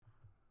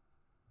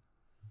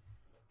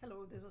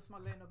Hello, this is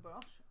Marlene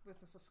Bosch with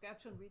the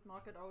Saskatchewan Wheat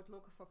Market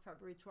Outlook for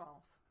February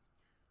 12th.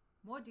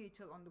 More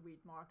detail on the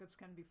wheat markets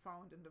can be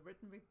found in the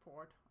written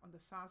report on the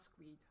Sask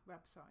Wheat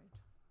website.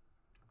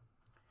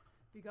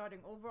 Regarding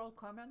overall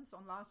comments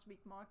on last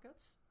week's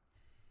markets,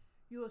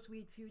 US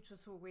wheat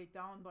futures were weighed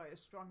down by a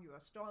strong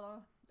US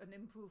dollar, an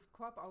improved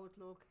crop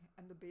outlook,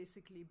 and a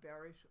basically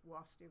bearish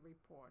USDA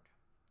report.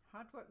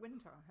 Hard red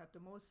winter had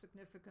the most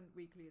significant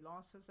weekly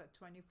losses at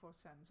 24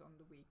 cents on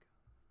the week.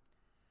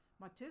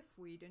 Matif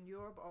wheat in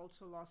Europe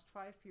also lost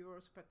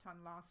 €5 per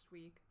ton last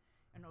week,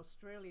 and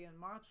Australian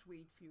March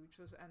wheat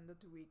futures ended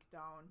the week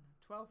down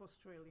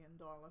 $12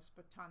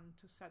 per ton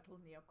to settle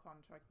near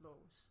contract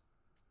lows.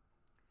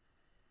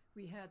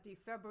 We had the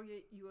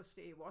February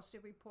USDA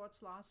WASDE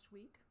reports last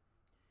week,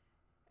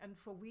 and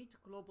for wheat,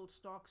 global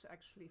stocks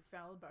actually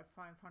fell by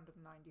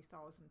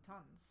 590,000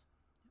 tons.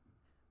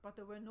 But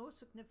there were no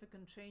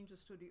significant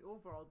changes to the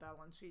overall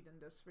balance sheet in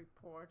this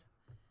report,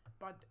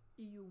 but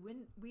EU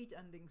wheat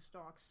ending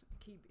stocks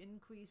keep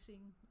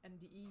increasing, and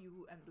the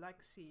EU and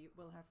Black Sea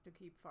will have to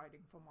keep fighting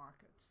for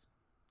markets.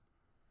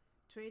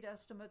 Trade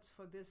estimates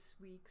for this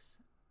week's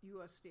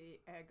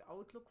USDA Ag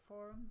Outlook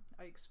Forum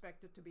are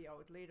expected to be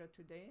out later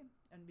today,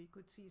 and we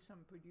could see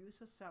some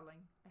producers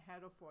selling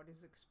ahead of what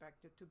is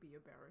expected to be a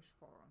bearish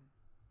forum.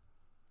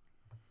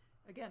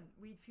 Again,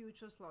 wheat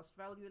futures lost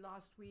value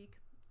last week,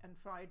 and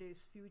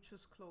Friday's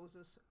futures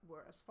closes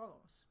were as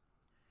follows.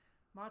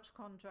 March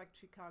contract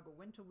Chicago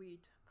winter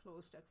wheat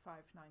closed at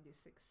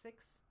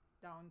 $596.6,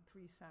 down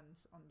 3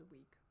 cents on the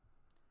week.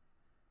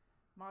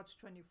 March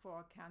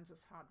 24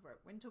 Kansas hard red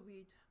winter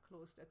wheat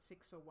closed at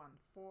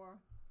 $601.4,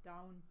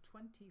 down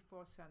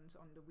 24 cents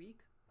on the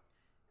week.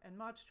 And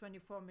March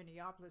 24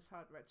 Minneapolis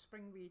hard red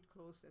spring wheat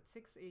closed at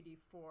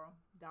 $684,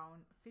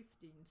 down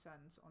 15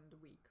 cents on the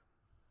week.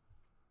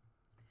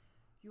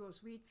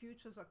 US wheat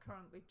futures are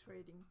currently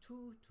trading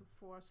 2 to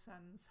 4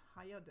 cents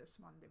higher this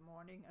Monday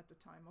morning at the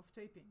time of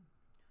taping.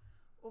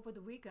 Over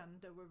the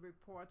weekend, there were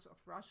reports of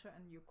Russia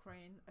and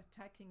Ukraine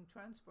attacking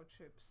transport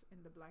ships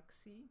in the Black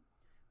Sea,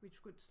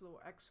 which could slow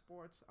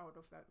exports out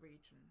of that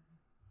region.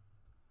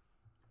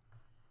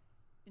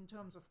 In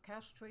terms of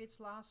cash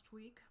trades last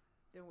week,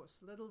 there was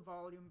little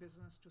volume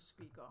business to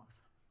speak of.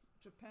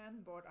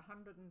 Japan bought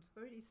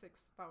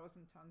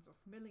 136,000 tons of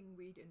milling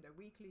wheat in their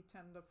weekly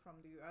tender from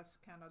the US,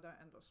 Canada,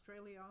 and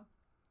Australia.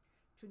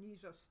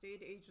 Tunisia's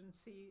state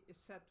agency is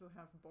said to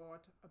have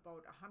bought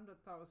about 100,000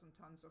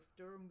 tons of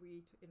durum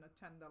wheat in a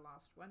tender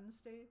last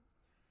Wednesday,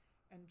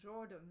 and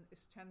Jordan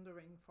is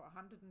tendering for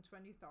 120,000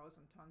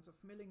 tons of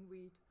milling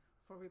wheat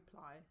for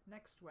reply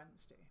next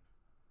Wednesday.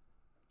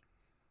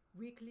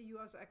 Weekly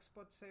US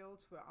export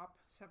sales were up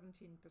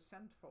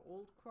 17% for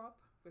old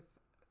crop, with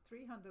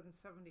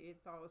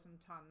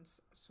 378,000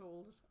 tons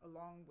sold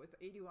along with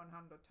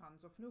 8,100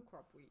 tons of new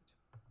crop wheat.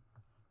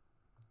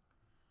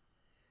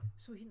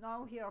 So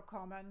now here are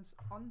comments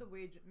on the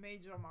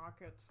major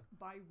markets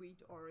by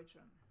wheat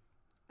origin.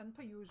 And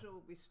per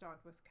usual, we start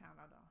with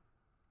Canada.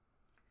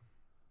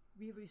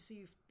 We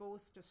received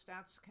both the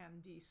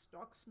StatsCan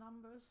stocks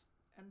numbers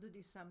and the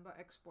December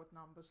export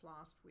numbers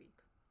last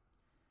week.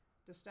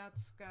 The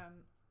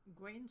StatsCan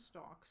grain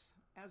stocks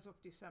as of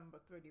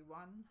December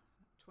 31,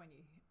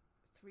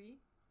 2023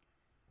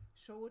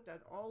 showed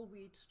that all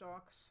wheat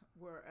stocks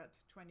were at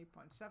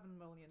 20.7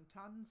 million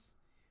tons,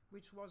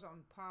 which was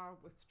on par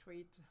with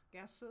trade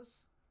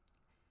guesses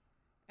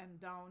and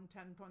down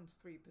 10.3%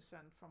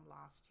 from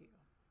last year.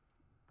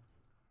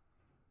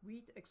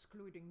 Wheat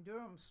excluding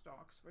durum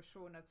stocks were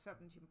shown at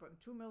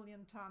 17.2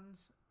 million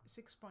tons,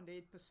 6.8%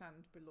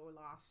 below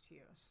last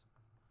year's.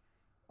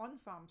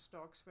 On-farm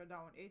stocks were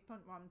down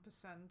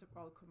 8.1%,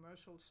 while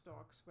commercial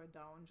stocks were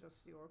down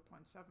just 0.7%.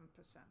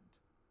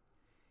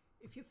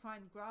 If you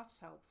find graphs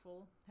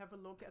helpful, have a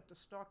look at the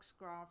stocks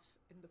graphs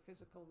in the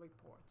physical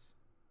reports.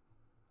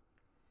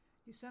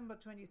 December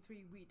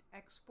 23 wheat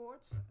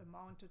exports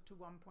amounted to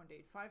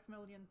 1.85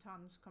 million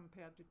tons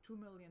compared to 2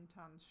 million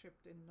tons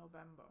shipped in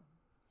November.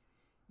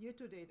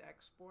 Year-to-date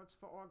exports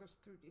for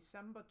August through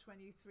December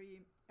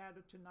 23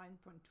 added to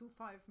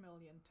 9.25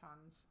 million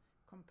tons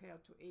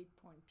compared to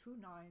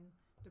 8.29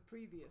 the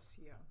previous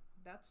year.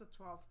 That's a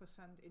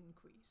 12%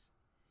 increase.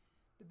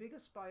 The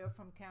biggest buyer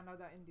from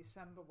Canada in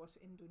December was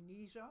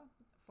Indonesia,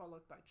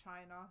 followed by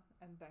China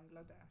and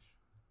Bangladesh.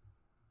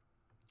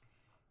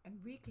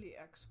 And weekly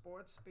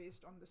exports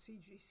based on the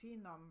CGC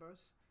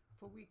numbers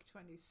for week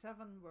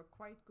 27 were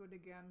quite good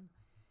again,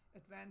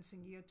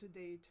 advancing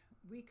year-to-date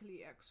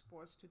weekly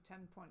exports to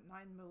 10.9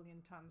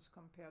 million tons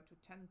compared to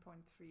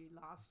 10.3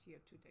 last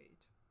year-to-date.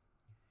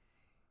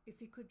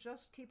 If we could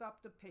just keep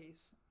up the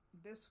pace,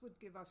 this would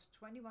give us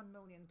 21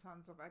 million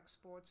tons of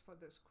exports for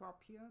this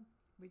crop year,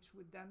 which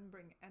would then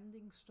bring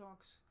ending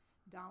stocks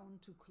down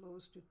to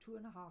close to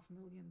 2.5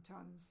 million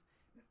tons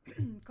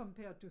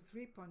compared to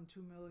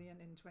 3.2 million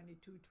in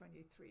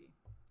 22-23.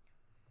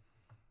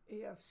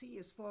 AFC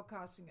is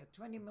forecasting a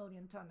 20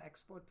 million ton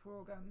export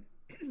program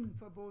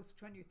for both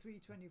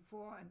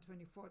 23-24 and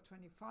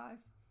 24-25,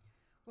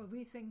 while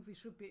we think we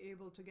should be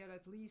able to get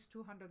at least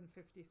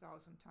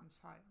 250,000 tons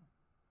higher.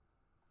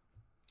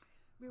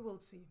 We will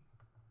see.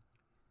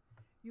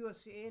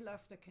 USDA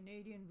left the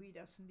Canadian wheat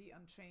S&D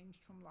unchanged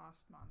from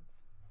last month.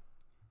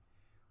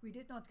 We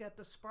did not get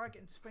the spark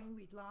in spring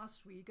wheat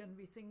last week, and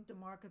we think the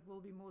market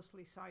will be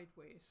mostly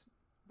sideways.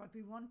 But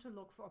we want to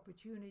look for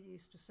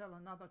opportunities to sell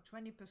another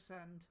 20%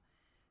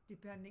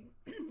 depending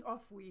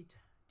of wheat,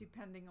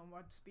 depending on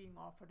what's being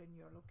offered in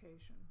your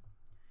location.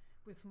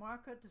 With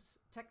markets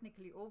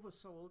technically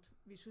oversold,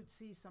 we should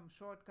see some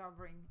short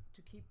covering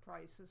to keep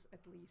prices at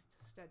least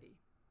steady.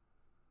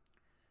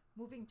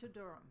 Moving to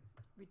durum.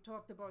 We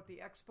talked about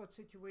the export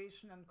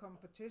situation and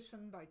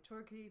competition by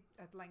Turkey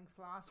at length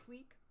last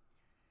week,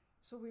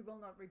 so we will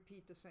not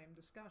repeat the same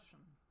discussion.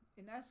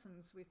 In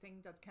essence, we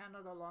think that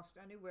Canada lost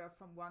anywhere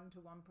from 1 to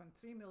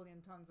 1.3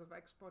 million tons of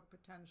export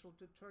potential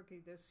to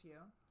Turkey this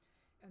year,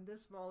 and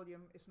this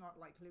volume is not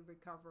likely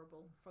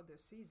recoverable for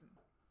this season.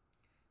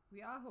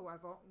 We are,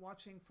 however,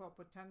 watching for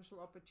potential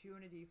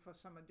opportunity for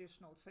some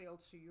additional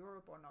sales to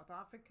Europe or North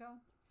Africa,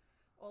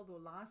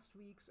 although last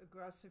week's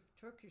aggressive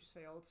Turkish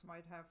sales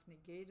might have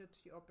negated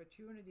the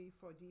opportunity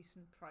for a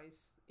decent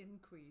price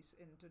increase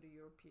into the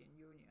European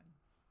Union.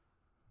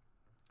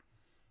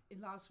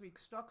 In last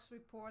week's stocks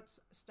reports,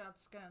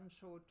 StatScan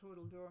showed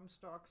total durum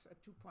stocks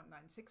at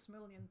 2.96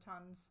 million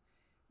tons,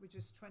 which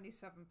is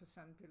 27%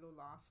 below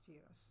last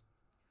year's.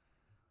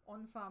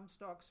 On-farm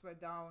stocks were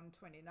down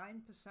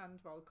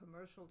 29%, while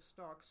commercial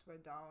stocks were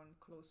down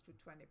close to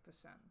 20%.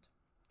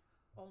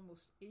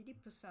 Almost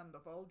 80%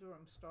 of all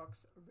durum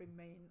stocks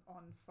remain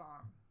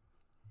on-farm.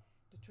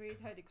 The trade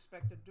had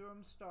expected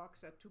durum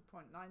stocks at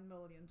 2.9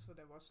 million, so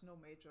there was no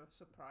major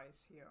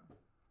surprise here.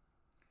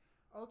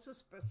 Also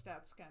per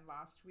StatScan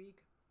last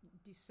week,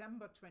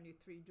 December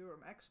 23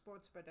 durum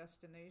exports by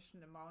destination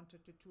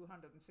amounted to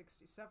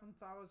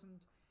 267,000,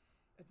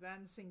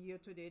 advancing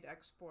year-to-date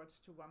exports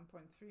to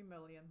 1.3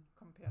 million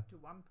compared to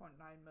 1.9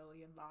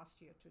 million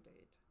last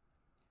year-to-date.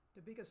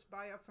 The biggest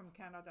buyer from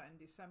Canada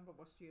in December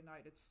was the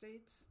United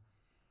States,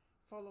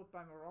 followed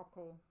by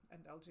Morocco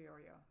and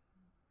Algeria.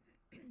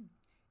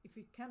 If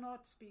we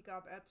cannot speak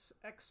up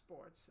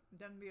exports,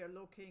 then we are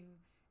looking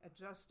at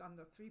just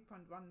under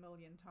 3.1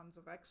 million tons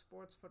of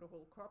exports for the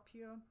whole crop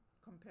year,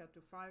 compared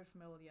to 5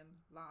 million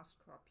last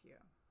crop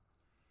year.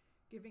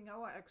 Giving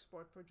our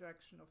export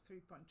projection of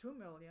 3.2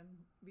 million,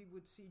 we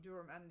would see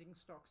durum ending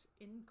stocks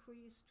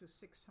increase to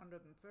 630,000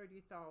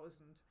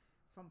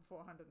 from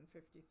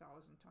 450,000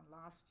 ton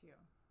last year.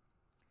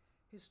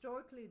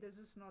 Historically, this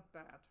is not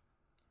bad,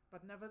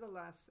 but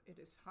nevertheless, it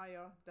is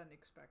higher than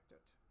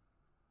expected.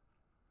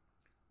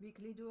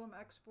 Weekly durum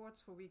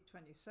exports for week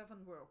 27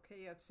 were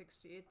okay at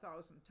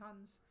 68,000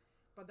 tons,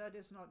 but that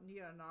is not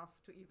near enough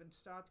to even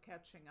start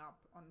catching up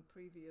on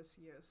previous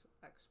year's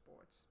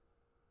exports.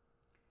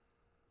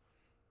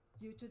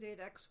 Year-to-date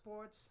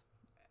exports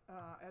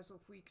as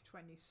of week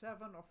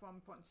 27 of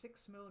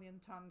 1.6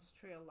 million tons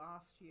trail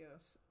last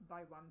year's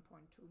by 1.2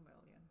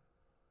 million.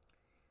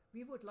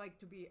 We would like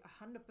to be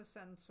 100%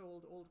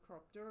 sold old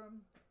crop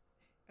durum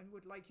and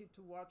would like you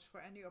to watch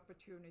for any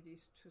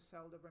opportunities to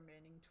sell the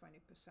remaining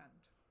 20%.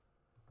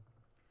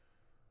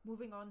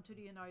 Moving on to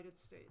the United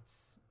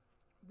States.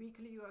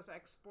 Weekly US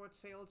export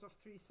sales of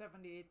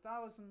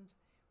 378,000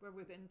 were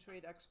within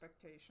trade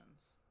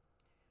expectations.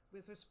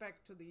 With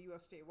respect to the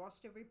USDA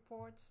WASDE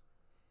reports,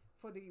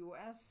 for the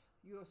US,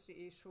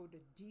 USDA showed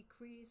a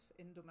decrease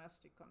in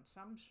domestic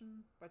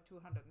consumption by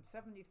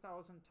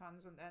 270,000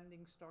 tons and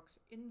ending stocks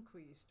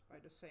increased by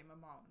the same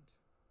amount.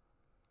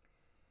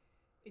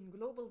 In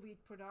global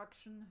wheat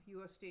production,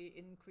 USDA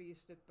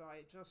increased it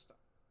by just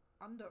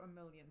under 1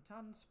 million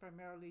tons,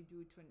 primarily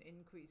due to an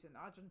increase in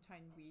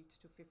Argentine wheat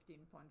to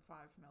 15.5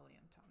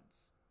 million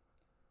tons.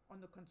 On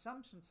the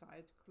consumption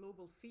side,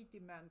 global feed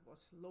demand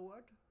was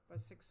lowered by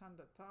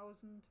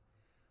 600,000,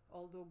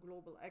 although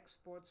global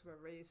exports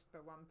were raised by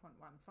 1.15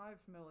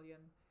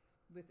 million,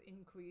 with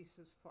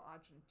increases for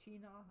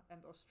Argentina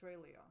and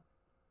Australia.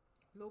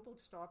 Global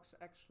stocks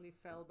actually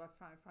fell by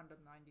 590,000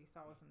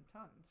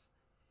 tons.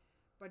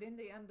 But in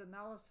the end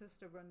analysis,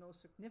 there were no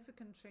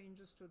significant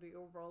changes to the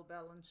overall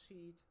balance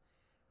sheet.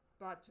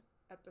 But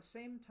at the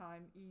same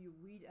time, EU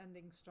wheat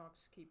ending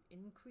stocks keep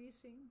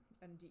increasing,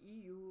 and the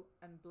EU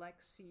and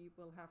Black Sea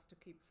will have to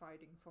keep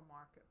fighting for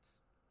markets.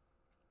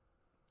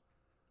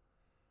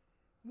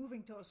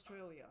 Moving to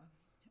Australia.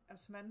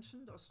 As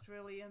mentioned,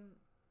 Australian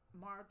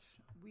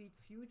March wheat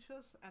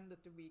futures ended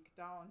the week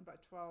down by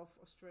 12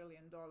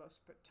 Australian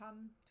dollars per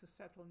tonne to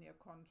settle near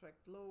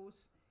contract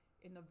lows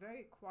in a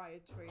very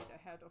quiet trade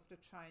ahead of the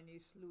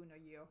Chinese Lunar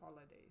Year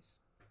holidays.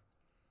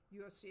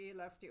 USDA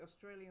left the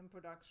Australian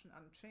production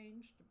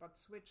unchanged, but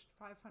switched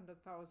 500,000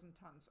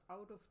 tons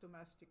out of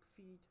domestic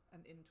feed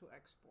and into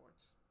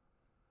exports.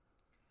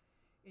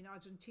 In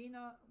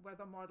Argentina,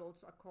 weather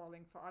models are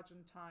calling for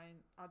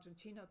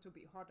Argentina to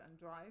be hot and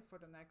dry for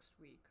the next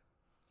week.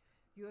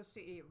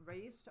 USDA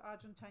raised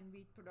Argentine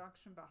wheat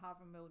production by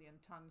 500,000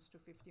 tons to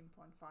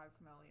 15.5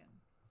 million.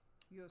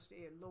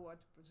 USDA lowered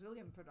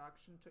Brazilian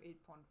production to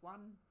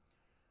 8.1,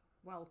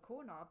 while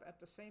CONAB at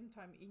the same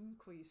time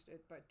increased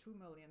it by 2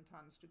 million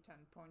tons to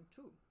 10.2.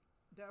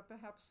 there are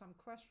perhaps some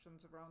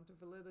questions around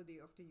the validity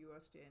of the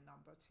USDA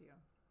numbers here.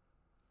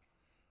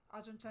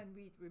 Argentine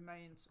wheat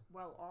remains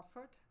well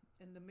offered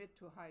in the mid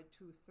to high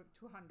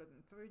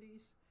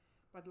 230s,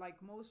 but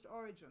like most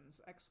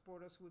origins,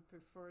 exporters would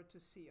prefer to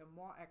see a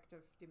more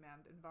active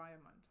demand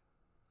environment.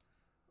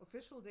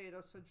 Official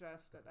data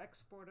suggests that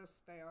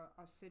exporters there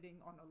are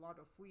sitting on a lot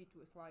of wheat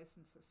with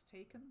licenses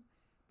taken,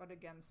 but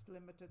against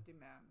limited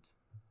demand.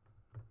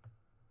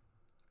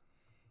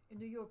 In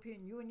the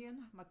European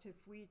Union,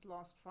 Matif wheat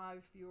lost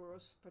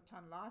 €5 per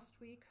ton last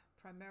week,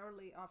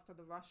 primarily after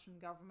the Russian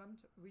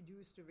government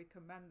reduced the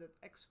recommended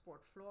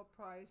export floor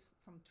price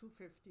from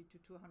 $250 to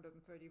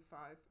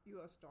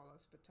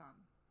 $235 per ton.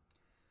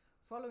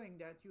 Following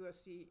that,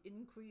 USDA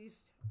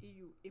increased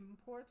EU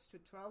imports to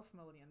 12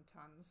 million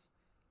tons,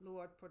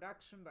 lowered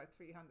production by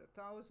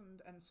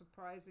 300,000, and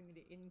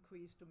surprisingly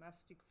increased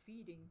domestic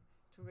feeding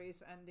to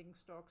raise ending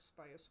stocks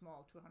by a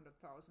small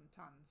 200,000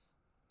 tons.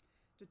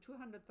 The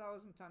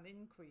 200,000 ton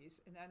increase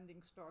in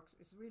ending stocks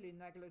is really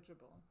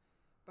negligible,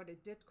 but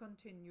it did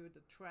continue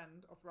the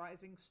trend of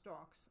rising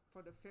stocks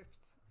for the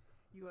fifth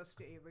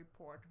USDA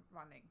report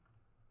running.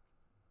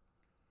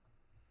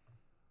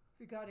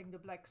 Regarding the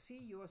Black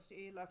Sea,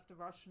 USDA left the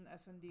Russian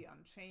S&D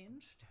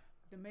unchanged.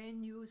 The main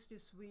news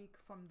this week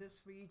from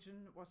this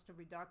region was the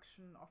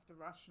reduction of the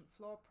Russian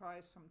floor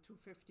price from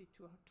 $250 to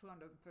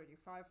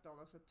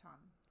 $235 a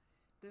ton.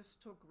 This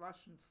took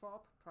Russian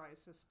FOB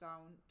prices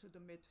down to the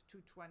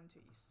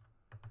mid-220s.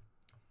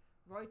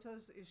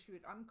 Reuters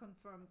issued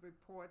unconfirmed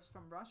reports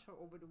from Russia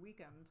over the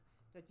weekend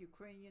that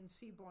Ukrainian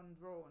seaborne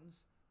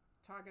drones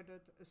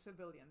targeted a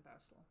civilian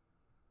vessel.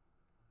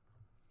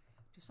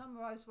 To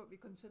summarize what we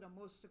consider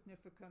most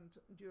significant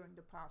during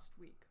the past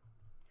week.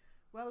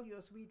 Well,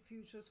 US wheat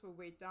futures were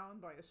weighed down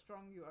by a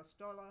strong US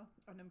dollar,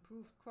 an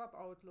improved crop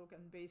outlook,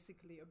 and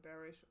basically a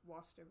bearish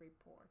USDA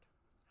report.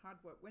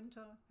 Hard wet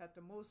winter had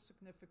the most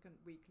significant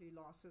weekly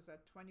losses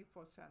at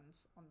 24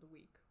 cents on the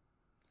week.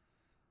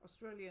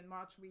 Australian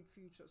March wheat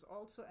futures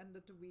also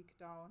ended the week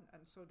down,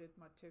 and so did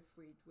Matif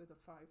wheat with a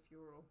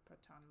 €5 per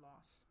ton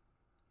loss.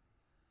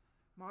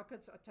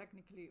 Markets are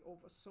technically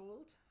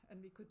oversold,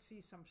 and we could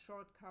see some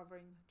short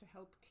covering to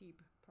help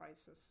keep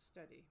prices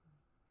steady.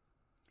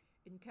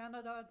 In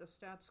Canada, the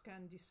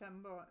StatsCan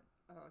December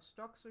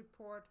stocks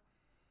report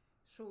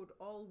showed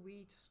all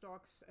wheat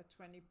stocks at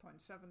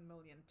 20.7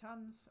 million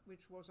tons,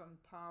 which was on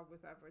par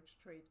with average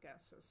trade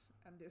guesses,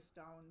 and is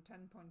down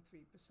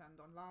 10.3%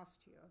 on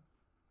last year.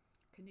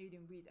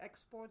 Canadian wheat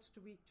exports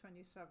to week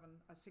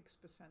 27 are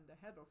 6%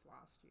 ahead of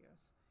last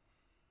year's.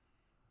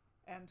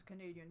 And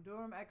Canadian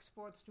durum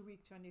exports to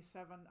week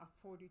 27 are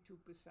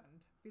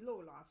 42%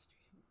 below last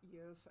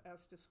year's,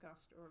 as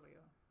discussed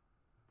earlier.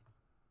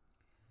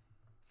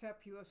 The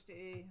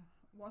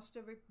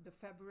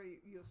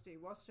February USDA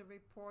WASDA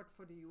report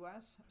for the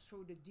US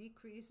showed a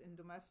decrease in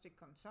domestic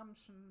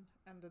consumption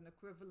and an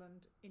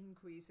equivalent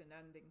increase in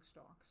ending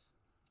stocks.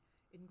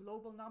 In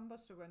global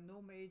numbers, there were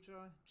no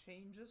major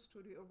changes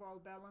to the overall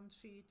balance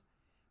sheet,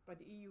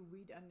 but EU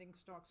wheat ending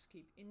stocks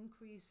keep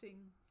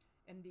increasing,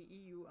 and the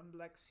EU and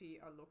Black Sea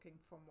are looking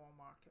for more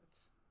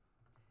markets.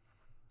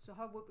 So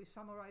how would we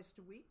summarize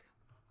the week?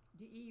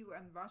 The EU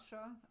and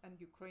Russia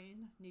and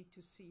Ukraine need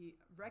to see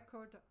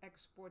record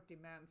export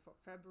demand for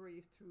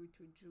February through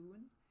to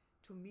June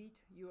to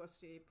meet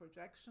USDA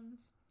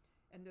projections,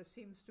 and there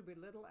seems to be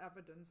little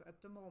evidence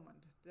at the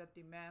moment that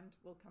demand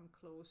will come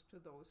close to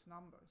those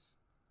numbers.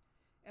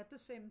 At the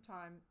same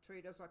time,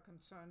 traders are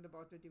concerned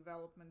about the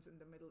developments in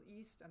the Middle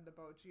East and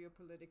about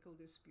geopolitical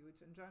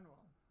disputes in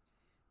general.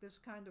 This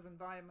kind of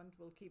environment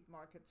will keep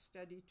markets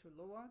steady to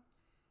lower,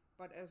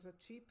 but as the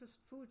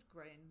cheapest food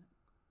grain,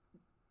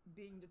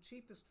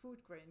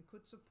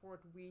 could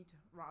support wheat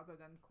rather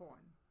than corn.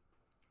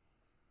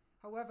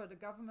 However, the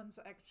government's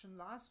action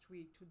last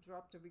week to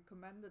drop the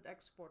recommended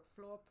export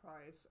floor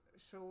price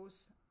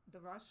shows the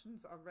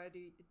Russians are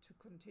ready to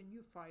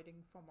continue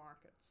fighting for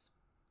markets.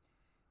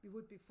 We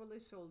would be fully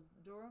sold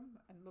durum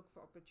and look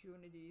for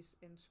opportunities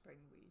in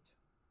spring wheat.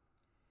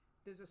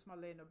 This is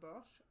Marlene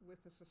Borsch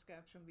with the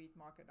Saskatchewan Wheat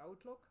Market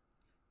Outlook.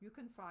 You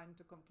can find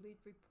the complete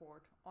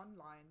report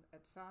online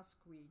at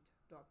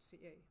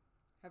saskwheat.ca.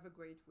 Have a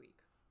great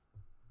week.